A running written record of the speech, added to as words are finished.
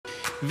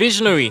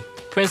Visionary,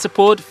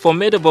 principled,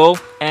 formidable,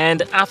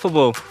 and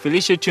affable,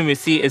 Felicia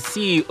Twumasi is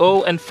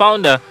CEO and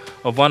founder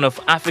of one of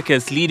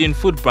Africa's leading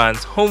food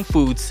brands,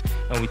 Homefoods,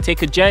 and we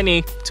take a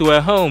journey to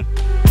her home.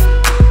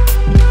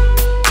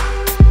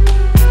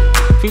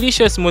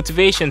 Felicia's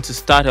motivation to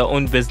start her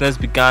own business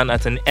began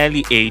at an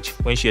early age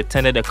when she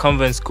attended a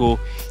convent school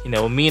in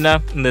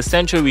Elmina in the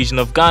central region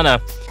of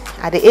Ghana.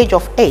 At the age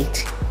of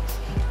 8,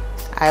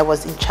 I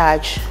was in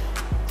charge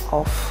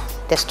of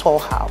the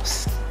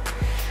storehouse.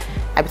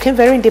 I became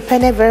very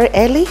independent very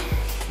early,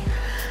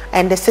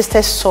 and the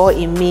sisters saw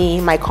in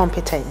me my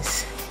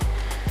competence.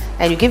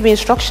 And you give me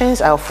instructions,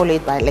 I'll follow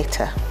it by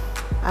letter.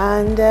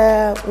 And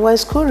when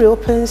school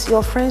reopens,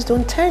 your friends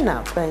don't turn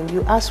up, and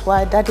you ask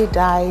why daddy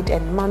died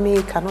and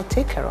mommy cannot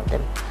take care of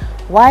them.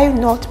 Why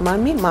not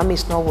mommy? Mommy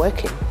is not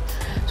working.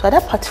 So at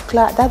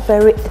that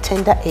very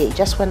tender age,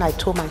 just when I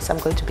told myself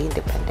I'm going to be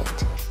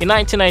independent. In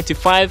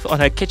 1995, on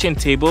her kitchen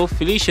table,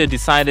 Felicia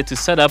decided to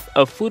set up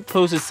a food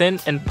processing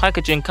and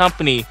packaging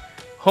company.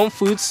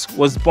 Homefoods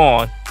was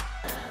born.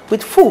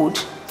 With food,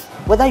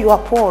 whether you are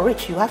poor or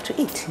rich, you have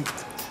to eat.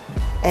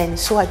 And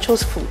so I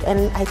chose food,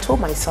 and I told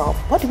myself,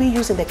 what do we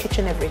use in the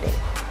kitchen every day?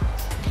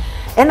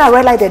 And I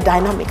realized the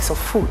dynamics of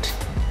food.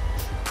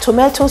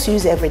 Tomatoes you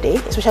use every day,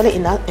 especially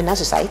in our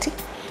society.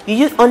 You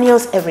use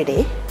onions every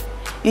day.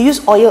 You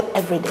use oil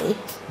every day.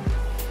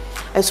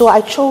 And so I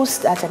chose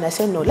that, and I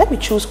said, no, let me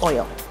choose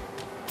oil.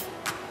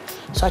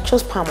 So I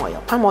chose palm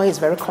oil. Palm oil is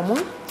very common.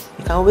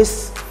 You can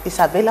always, it's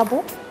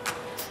available.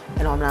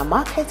 And on our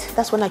market,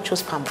 that's when I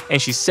chose palm oil.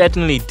 And she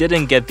certainly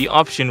didn't get the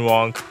option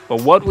wrong.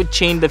 But what would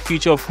change the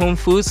future of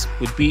Homefoods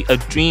would be a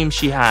dream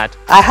she had.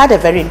 I had a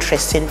very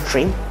interesting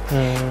dream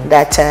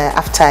that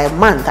after a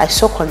month, I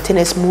saw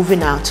containers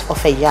moving out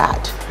of a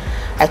yard.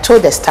 I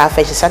told the staff,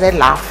 and she started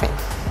laughing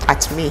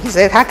at me. He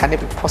said, how can it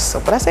be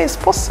possible? But I said, it's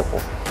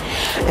possible.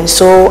 And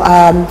so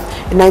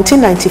in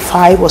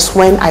 1995 was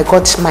when I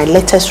got my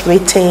letters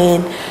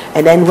written,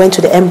 and then went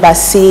to the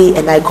embassy,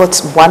 and I got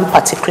one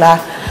particular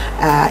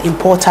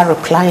importer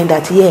replying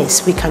that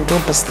yes, we can do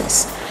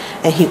business.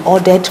 And he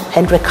ordered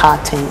 100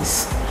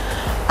 cartons,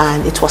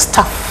 and it was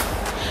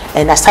tough.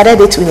 And I started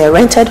it in a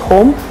rented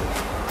home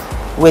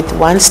with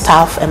one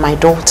staff and my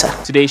daughter.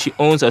 Today she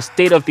owns a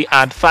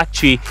state-of-the-art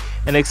factory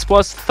and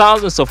exports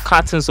thousands of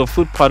cartons of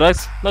food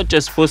products, not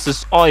just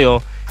processed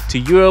oil, to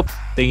Europe,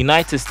 the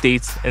United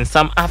States, and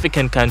some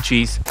African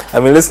countries.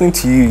 I've been listening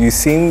to you. You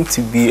seem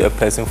to be a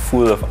person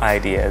full of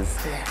ideas.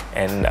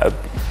 And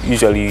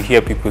usually you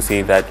hear people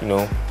say that, you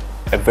know,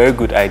 a very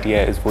good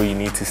idea is what you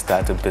need to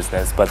start a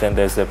business, but then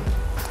there's a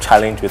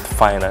challenge with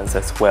finance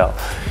as well.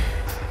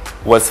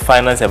 Was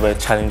finance ever a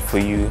challenge for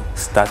you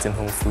starting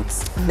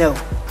Homefoods? No.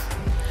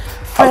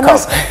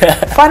 Finance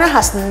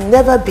has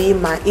never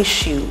been my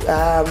issue.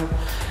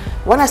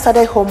 When I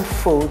started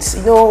Homefoods,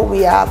 you know,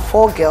 we are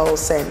 4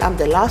 girls and I'm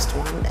the last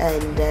one,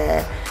 and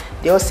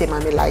they all say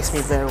mommy likes me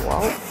very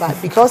well.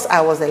 But because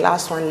I was the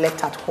last one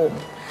left at home,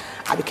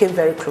 I became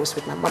very close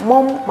with my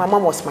mom. My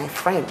mom was my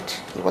friend.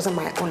 It wasn't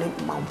my only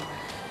mom,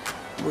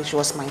 which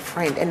was my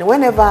friend. And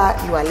whenever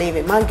you are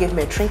leaving, mom gave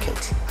me a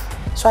trinket.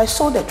 So I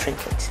sold the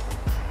trinket.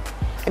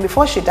 And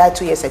before she died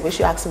 2 years ago,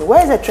 she asked me,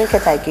 where is the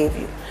trinket I gave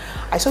you?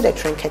 I sold the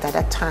trinket at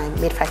that time,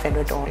 made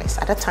 $500.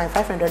 At that time,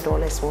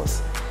 $500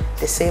 was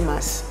the same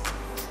as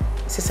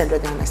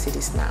 600 Ghana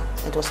cedis now.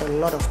 It was a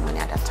lot of money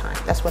at that time.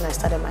 That's when I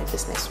started my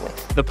business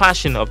with. The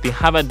passion of the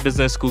Harvard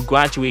Business School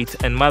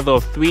graduate and mother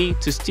of 3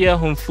 to steer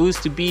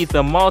Homefoods to be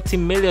the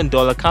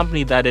multi-million-dollar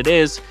company that it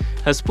is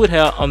has put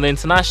her on the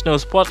international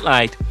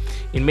spotlight.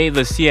 In May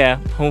this year,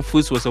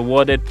 Homefoods was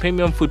awarded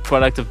Premium Food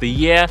Product of the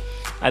Year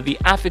at the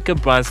Africa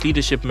Brands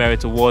Leadership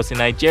Merit Awards in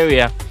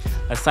Nigeria.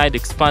 Aside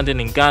expanding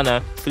in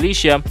Ghana,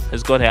 Felicia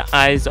has got her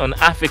eyes on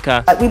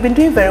Africa. We've been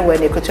doing very well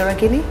in Equatorial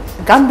Guinea,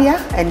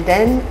 Gambia, and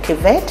then Cape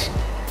Verde.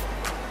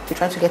 We're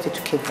trying to get into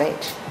Cape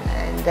Verde,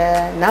 and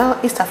now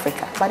East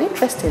Africa. But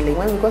interestingly,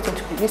 when we got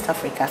into East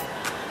Africa,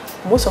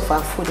 most of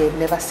our food they've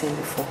never seen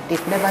before.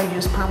 They've never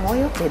used palm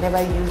oil, they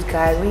never used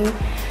gari.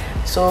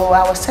 So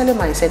I was telling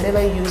myself,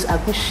 never use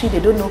agushi, they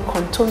don't know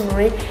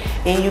kontomire.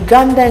 In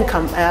Uganda,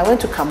 I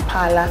went to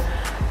Kampala,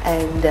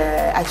 and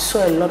I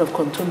saw a lot of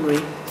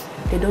kontomire.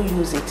 They don't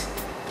use it.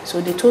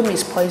 So they told me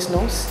it's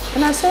poisonous.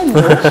 And I said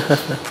no.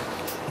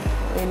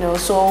 You know,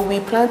 so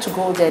we plan to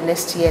go there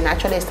next year and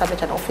actually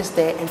establish an office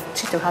there and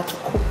teach them how to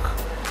cook,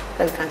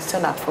 so we can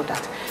sell our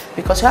product.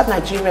 Because you have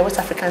Nigeria, West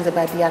Africans,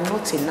 but they are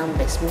not in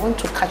numbers. We want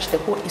to catch the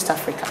whole East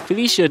Africa.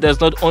 Felicia does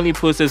not only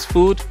process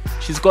food,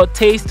 she's got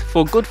taste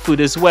for good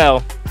food as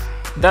well.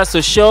 That's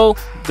the show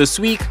this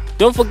week.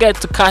 Don't forget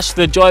to catch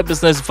the Joy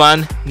Business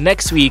Van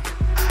next week.